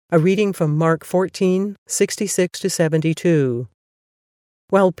A reading from Mark 14:66-72.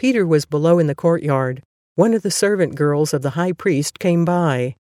 While Peter was below in the courtyard, one of the servant girls of the high priest came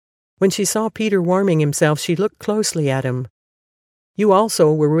by. When she saw Peter warming himself, she looked closely at him. "You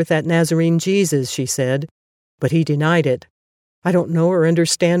also were with that Nazarene Jesus," she said. But he denied it. "I don't know or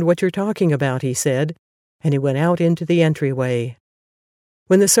understand what you're talking about," he said, and he went out into the entryway.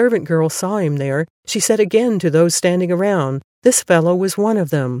 When the servant girl saw him there, she said again to those standing around, "This fellow was one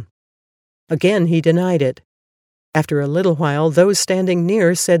of them." Again he denied it. After a little while, those standing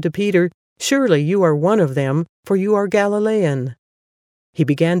near said to Peter, "Surely you are one of them, for you are Galilean." He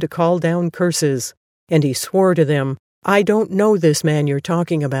began to call down curses, and he swore to them, "I don't know this man you're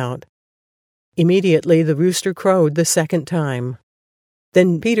talking about." Immediately the rooster crowed the second time.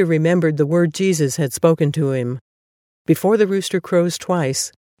 Then Peter remembered the word Jesus had spoken to him. "Before the rooster crows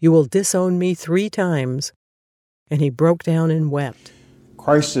twice, you will disown me 3 times." And he broke down and wept.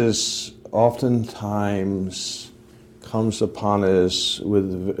 Crisis oftentimes comes upon us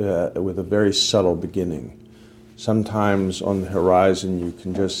with a very subtle beginning. Sometimes on the horizon you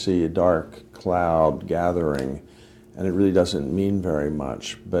can just see a dark cloud gathering, and it really doesn't mean very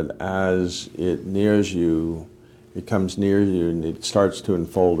much. But as it nears you, it comes near you, and it starts to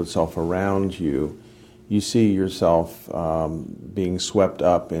unfold itself around you, you see yourself being swept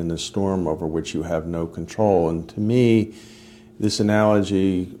up in a storm over which you have no control. And to me, this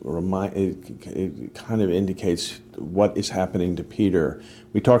analogy it kind of indicates what is happening to Peter.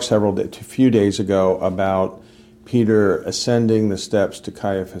 We talked a few days ago about Peter ascending the steps to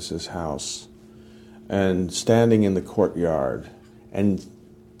Caiaphas' house and standing in the courtyard and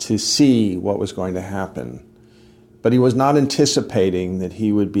to see what was going to happen. But he was not anticipating that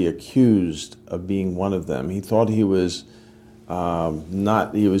he would be accused of being one of them. He thought he was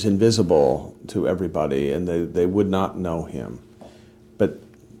he was invisible to everybody, and they would not know him. But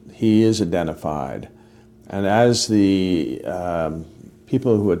he is identified. And as the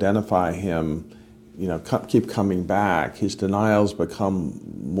people who identify him, keep coming back, his denials become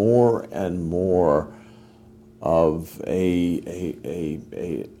more and more of a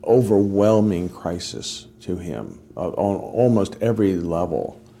overwhelming crisis to him on almost every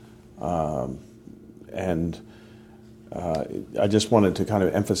level. I just wanted to kind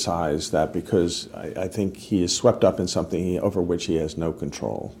of emphasize that because I think he is swept up in something over which he has no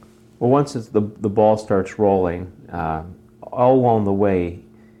control. Well, once the ball starts rolling, all along the way,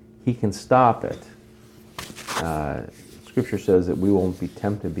 he can stop it. Scripture says that we won't be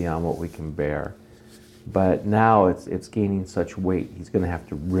tempted beyond what we can bear. But now it's gaining such weight, he's going to have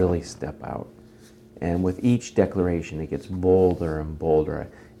to really step out. And with each declaration, it gets bolder and bolder.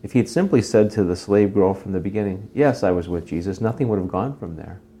 If he had simply said to the slave girl from the beginning, "Yes, I was with Jesus," nothing would have gone from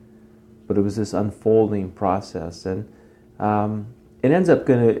there. But it was this unfolding process. And it ends up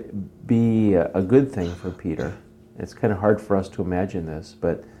going to be a good thing for Peter. It's kind of hard for us to imagine this,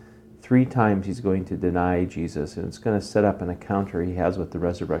 but 3 times he's going to deny Jesus, and it's going to set up an encounter he has with the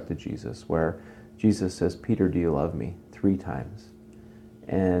resurrected Jesus, where Jesus says, "Peter, do you love me?" 3 times.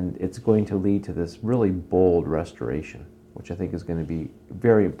 And it's going to lead to this really bold restoration, which I think is going to be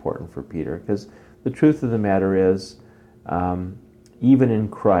very important for Peter, because the truth of the matter is, even in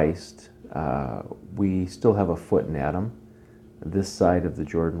Christ, we still have a foot in Adam, this side of the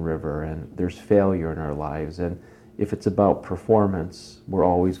Jordan River, and there's failure in our lives. And if it's about performance, we're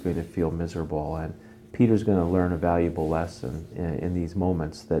always going to feel miserable. And Peter's going to learn a valuable lesson in these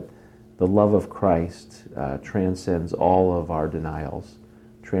moments, that the love of Christ transcends all of our denials,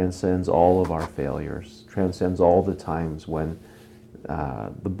 transcends all of our failures, transcends all the times when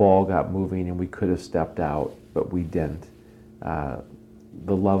the ball got moving and we could have stepped out, but we didn't.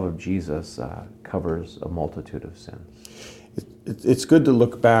 The love of Jesus covers a multitude of sins. It's good to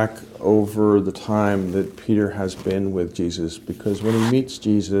look back over the time that Peter has been with Jesus, because when he meets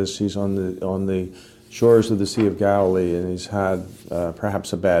Jesus, he's on the shores of the Sea of Galilee, and he's had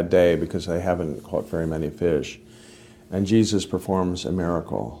perhaps a bad day because they haven't caught very many fish. And Jesus performs a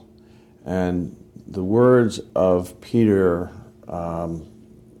miracle. And the words of Peter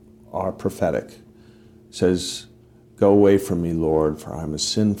are prophetic. It says, "Go away from me, Lord, for I'm a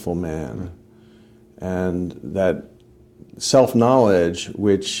sinful man." And that self-knowledge,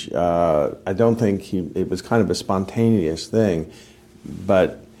 which I don't think it was kind of a spontaneous thing,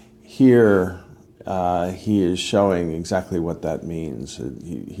 but here he is showing exactly what that means.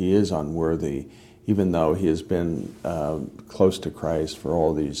 He is unworthy, even though he has been close to Christ for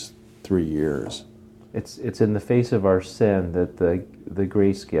all these 3 years. It's in the face of our sin that the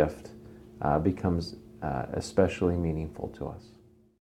grace gift becomes especially meaningful to us.